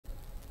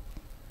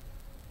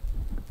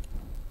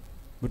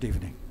Good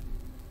evening.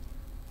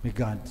 May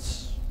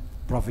God's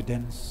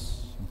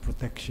providence and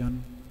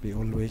protection be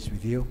always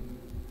with you.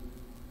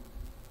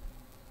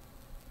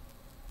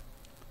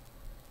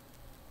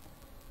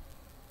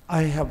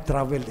 I have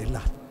traveled a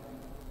lot.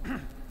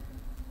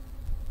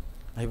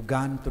 I've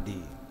gone to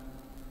the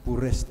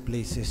poorest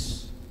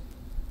places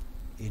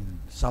in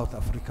South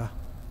Africa,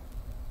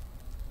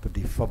 to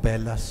the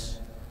favelas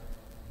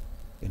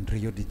in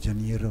Rio de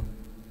Janeiro,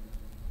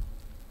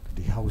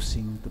 to the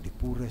housing, to the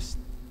poorest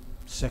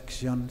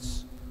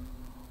sections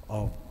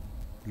of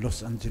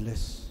Los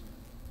Angeles,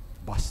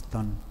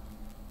 Boston,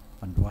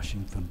 and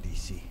Washington,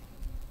 D.C.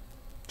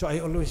 So I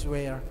always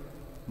wear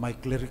my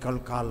clerical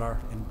collar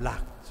in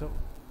black, so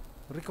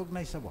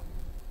recognizable.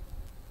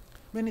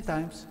 Many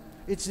times,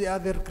 it's the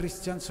other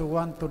Christians who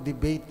want to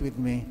debate with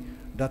me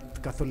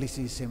that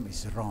Catholicism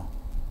is wrong.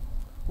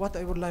 What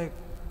I would like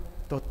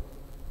to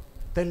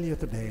tell you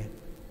today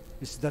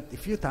is that a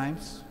few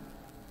times,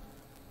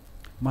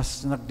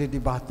 mas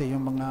nagdedebate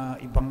yung mga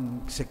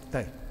ibang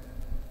sekta.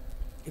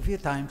 A few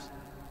times,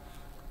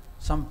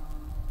 some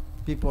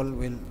people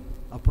will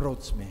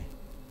approach me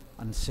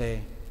and say,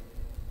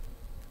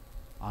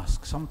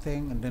 ask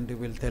something, and then they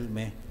will tell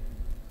me,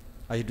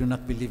 I do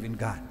not believe in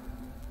God.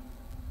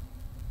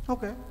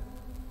 Okay.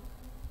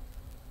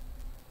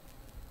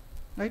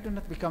 I do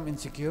not become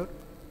insecure.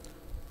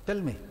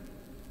 Tell me,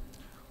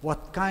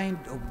 what kind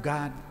of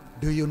God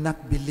do you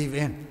not believe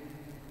in?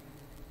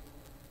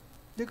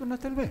 They're going to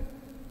tell me.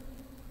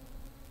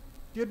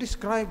 You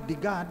describe the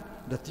God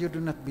that you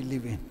do not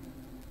believe in.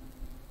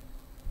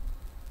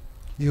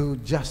 You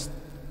just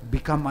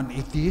become an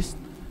atheist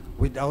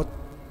without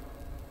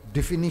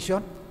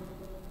definition.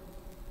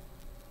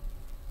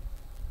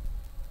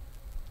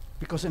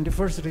 Because in the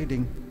first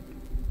reading,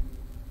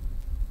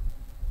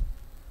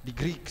 the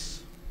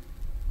Greeks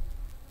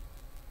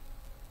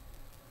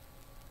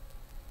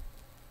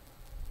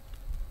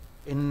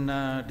in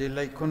the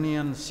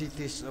Lycaonian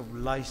cities of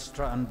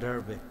Lystra and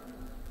Derbe,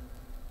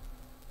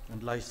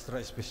 and Lystra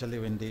especially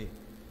when they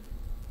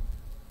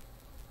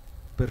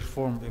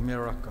performed a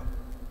miracle,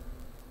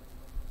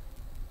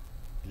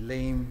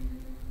 lame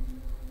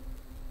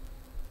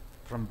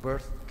from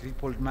birth,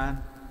 crippled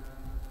man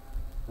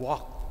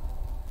walked.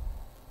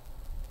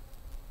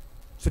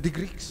 So the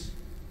Greeks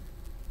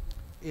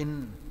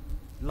in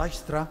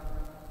Lystra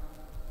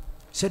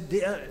said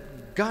they are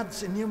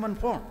gods in human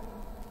form.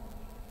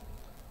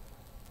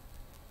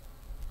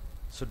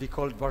 So they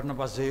called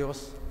Barnabas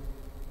Zeus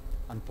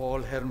and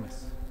Paul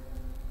Hermes.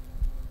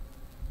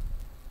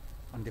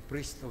 And the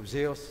priest of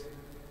Zeus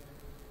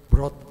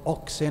brought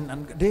oxen,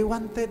 and they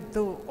wanted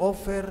to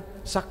offer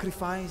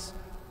sacrifice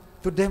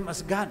to them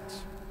as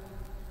gods.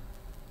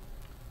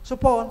 So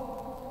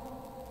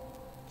Paul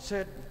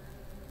said,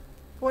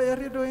 why are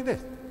you doing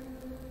this?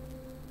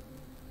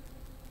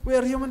 We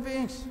are human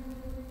beings.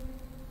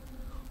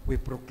 We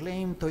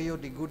proclaim to you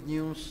the good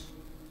news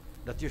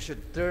that you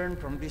should turn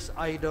from these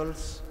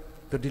idols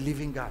to the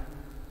living God,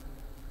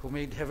 who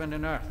made heaven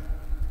and earth,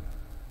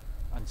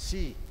 and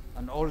sea,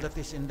 and all that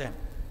is in them.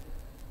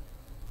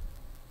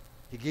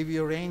 He gave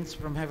you rains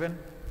from heaven,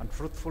 and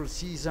fruitful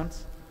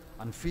seasons,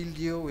 and filled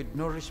you with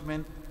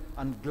nourishment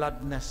and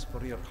gladness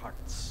for your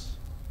hearts.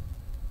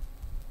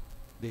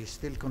 They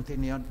still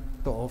continued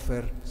to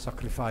offer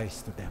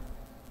sacrifice to them,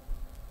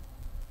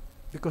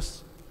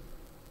 because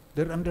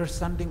their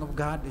understanding of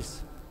God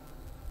is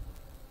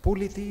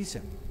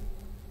polytheism.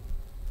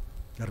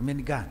 There are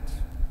many gods,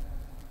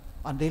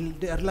 and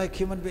they are like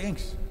human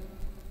beings.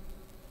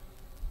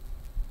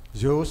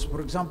 Zeus,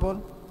 for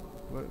example,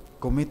 will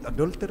commit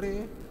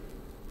adultery.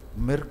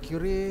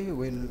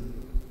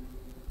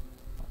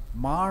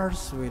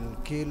 Mars will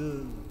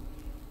kill.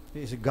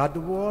 He is a god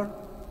of war.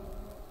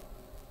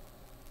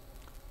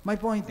 My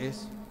point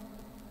is,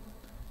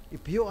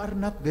 if you are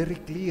not very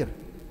clear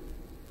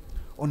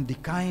on the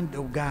kind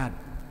of God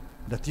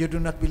that you do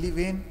not believe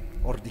in,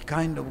 or the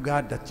kind of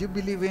God that you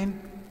believe in,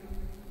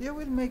 you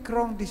will make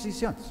wrong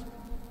decisions.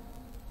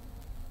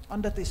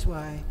 And that is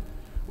why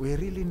we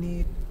really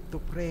need to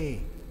pray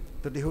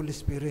to the Holy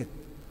Spirit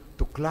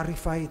to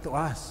clarify to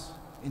us,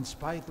 in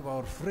spite of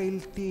our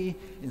frailty,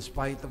 in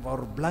spite of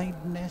our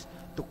blindness,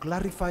 to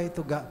clarify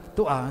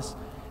to us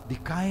the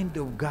kind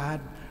of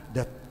God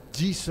that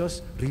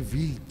Jesus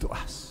revealed to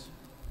us.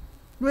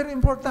 Very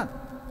important.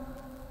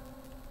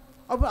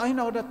 I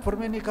know that for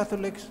many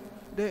Catholics,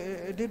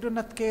 they do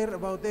not care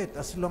about it,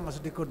 as long as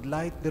they could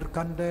light their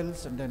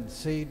candles and then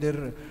say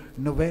their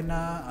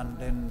novena and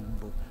then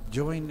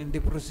join in the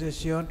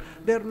procession.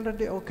 They're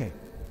already okay.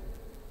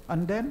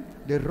 And then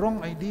the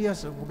wrong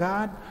ideas of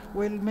God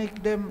will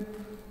make them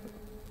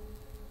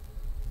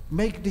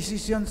make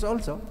decisions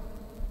also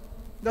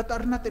that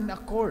are not in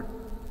accord,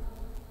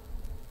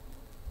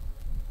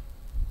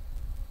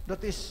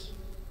 that is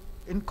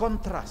in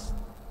contrast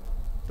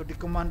to the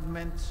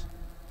commandments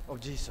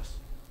of Jesus.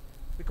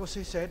 Because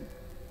he said,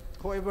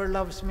 whoever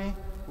loves me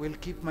will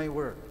keep my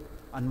word,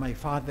 and my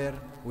Father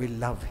will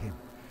love him.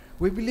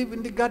 We believe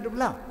in the God of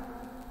love.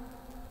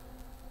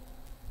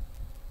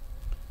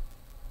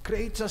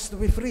 Creates us to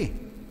be free.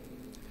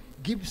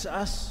 gives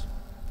us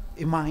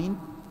a mind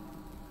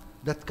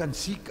that can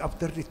seek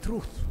after the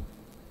truth.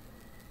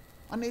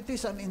 And it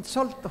is an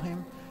insult to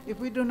Him if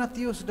we do not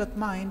use that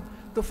mind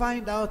to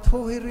find out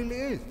who He really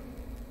is.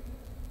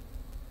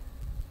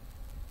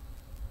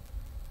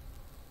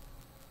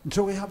 And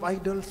so we have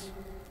idols,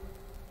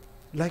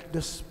 like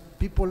those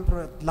people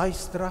at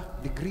Lystra,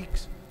 the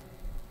Greeks,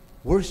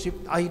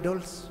 worshipped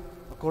idols,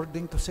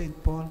 according to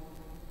St. Paul.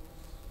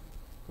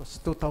 It was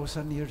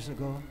 2,000 years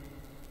ago.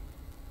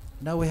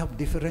 Now we have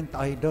different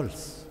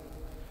idols.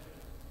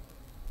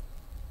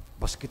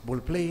 Basketball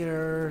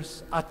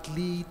players,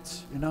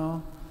 athletes,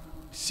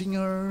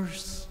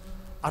 singers,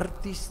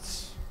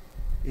 artists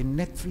in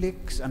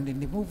Netflix and in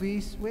the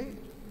movies.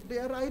 They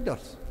are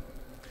idols.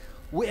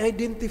 We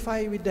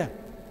identify with them.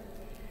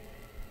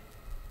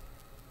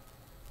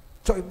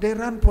 So if they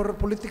run for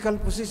political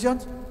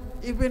positions,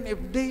 even if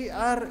they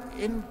are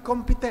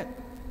incompetent,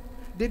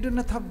 they do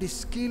not have the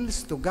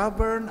skills to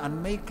govern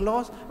and make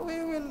laws, we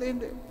will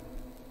end it.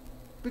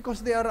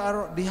 Because they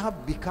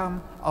have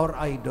become our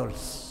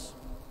idols.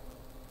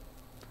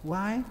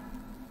 Why?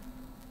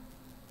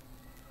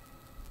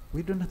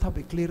 We do not have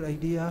a clear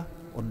idea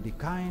on the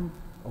kind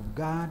of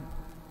God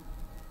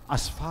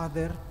as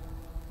Father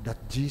that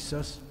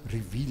Jesus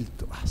revealed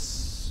to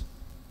us.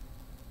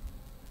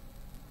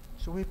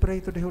 So we pray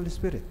to the Holy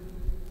Spirit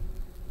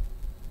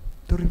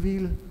to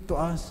reveal to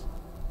us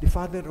the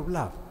Father of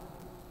love.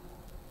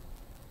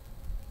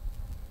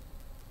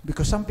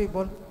 Because some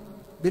people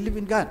believe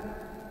in God,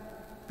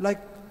 like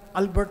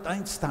Albert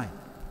Einstein,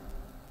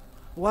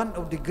 one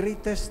of the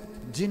greatest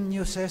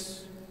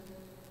geniuses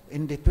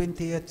in the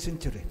 20th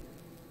century.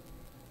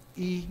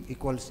 E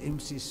equals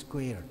mc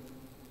squared.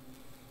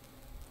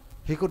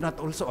 He could not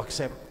also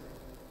accept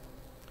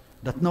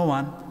that no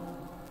one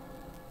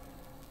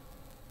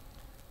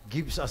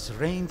gives us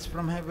rains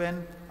from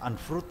heaven and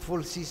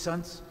fruitful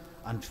seasons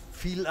and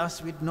fill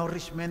us with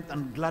nourishment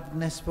and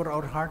gladness for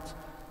our hearts.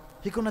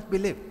 He could not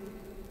believe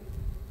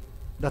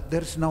that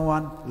there's no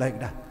one like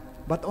that.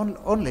 But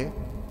only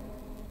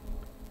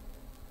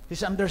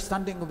his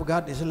understanding of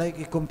God is like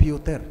a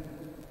computer.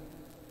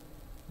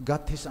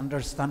 Got his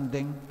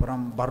understanding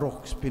from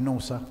Baruch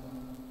Spinoza,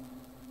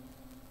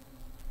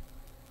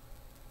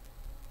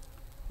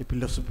 a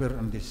philosopher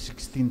in the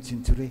 16th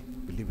century,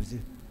 believes it.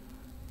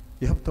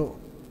 You have to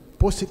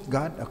posit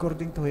God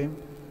according to him,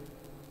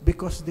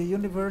 because the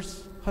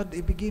universe had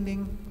a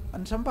beginning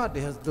and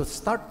somebody has to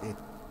start it.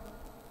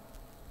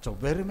 So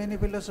very many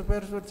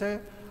philosophers would say,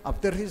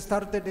 after he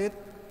started it,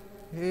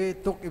 he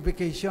took a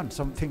vacation,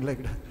 something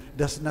like that.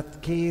 Does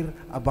not care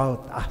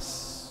about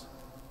us,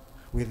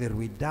 whether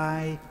we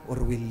die or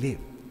we live.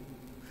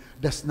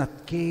 Does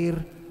not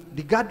care.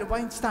 The God of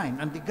Einstein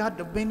and the God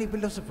of many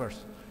philosophers,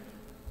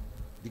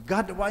 the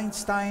God of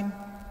Einstein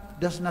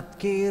does not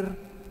care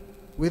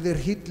whether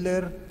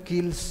Hitler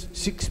kills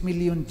 6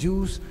 million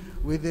Jews,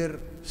 whether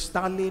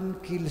Stalin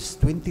kills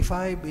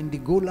 25 in the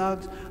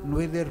gulags, and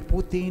whether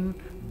Putin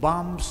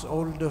bombs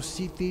all those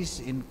cities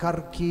in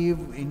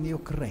Kharkiv in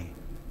Ukraine.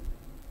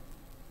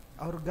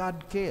 Our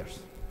God cares.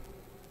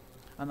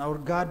 And our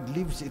God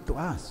leaves it to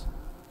us.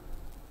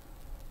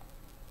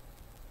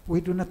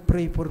 We do not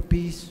pray for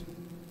peace.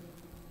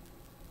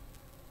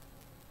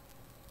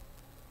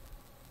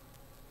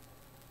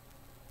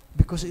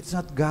 Because it's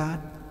not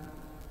God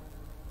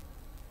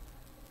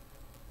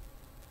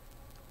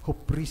who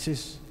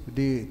presses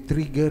the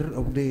trigger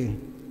of the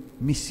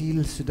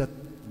missiles that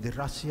the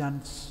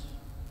Russians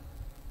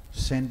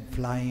send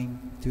flying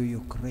to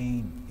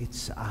Ukraine.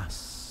 It's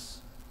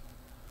us.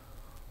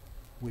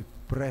 We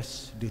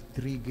press the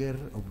trigger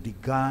of the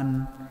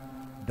gun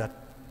that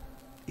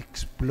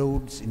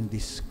explodes in the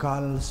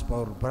skulls of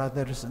our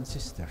brothers and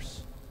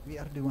sisters. We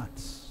are the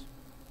ones.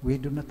 We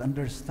do not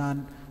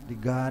understand the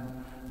God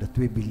that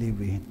we believe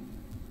in,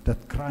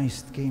 that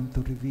Christ came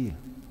to reveal.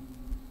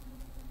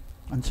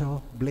 And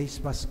so Blaise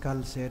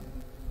Pascal said,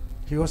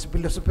 he was a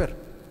philosopher,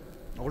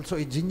 also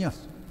a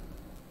genius.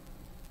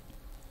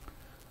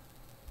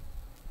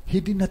 He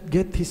did not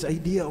get his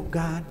idea of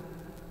God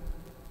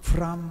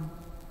from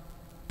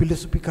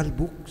philosophical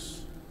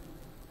books.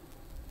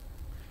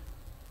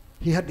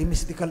 He had a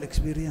mystical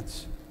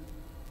experience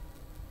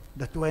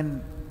that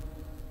when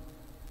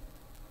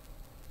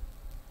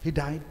he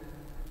died,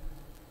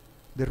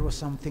 there was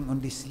something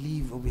on the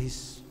sleeve of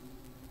his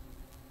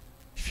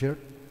shirt,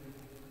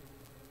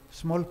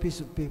 small piece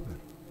of paper.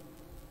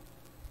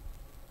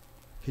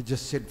 He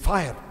just said,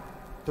 fire,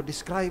 to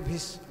describe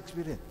his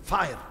experience.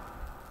 Fire.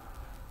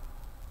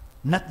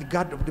 Not the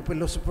God of the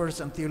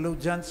philosophers and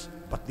theologians,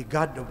 but the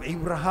God of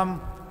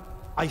Abraham,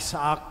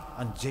 Isaac,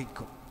 and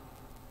Jacob.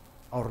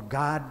 Our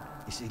God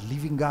is a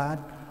living God.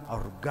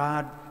 Our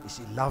God is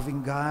a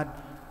loving God.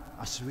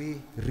 As we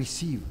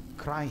receive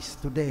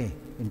Christ today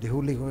in the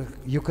Holy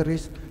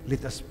Eucharist,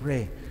 let us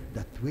pray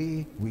that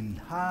we will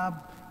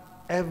have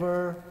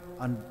ever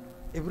and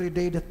every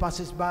day that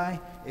passes by,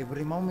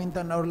 every moment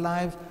in our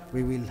life,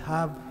 we will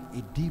have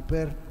a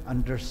deeper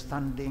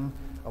understanding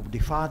of the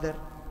Father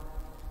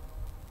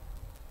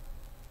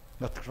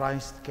that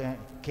Christ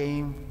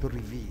came to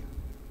reveal,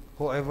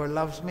 Whoever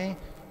loves me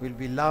will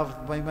be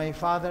loved by my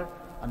Father,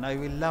 and I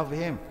will love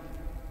him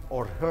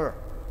or her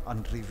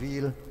and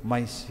reveal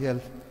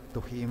myself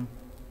to him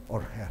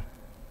or her.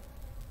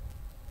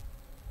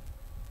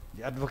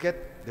 The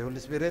Advocate, the Holy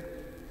Spirit,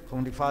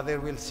 whom the Father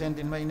will send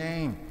in my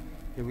name,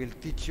 he will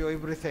teach you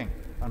everything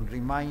and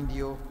remind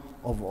you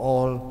of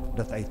all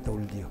that I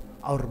told you.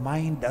 Our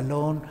mind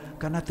alone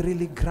cannot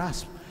really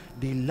grasp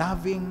the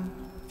loving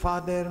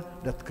Father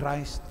that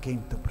Christ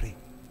came to bring.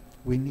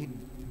 We need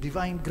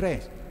divine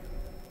grace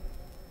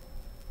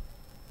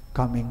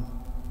coming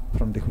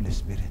from the Holy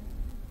Spirit.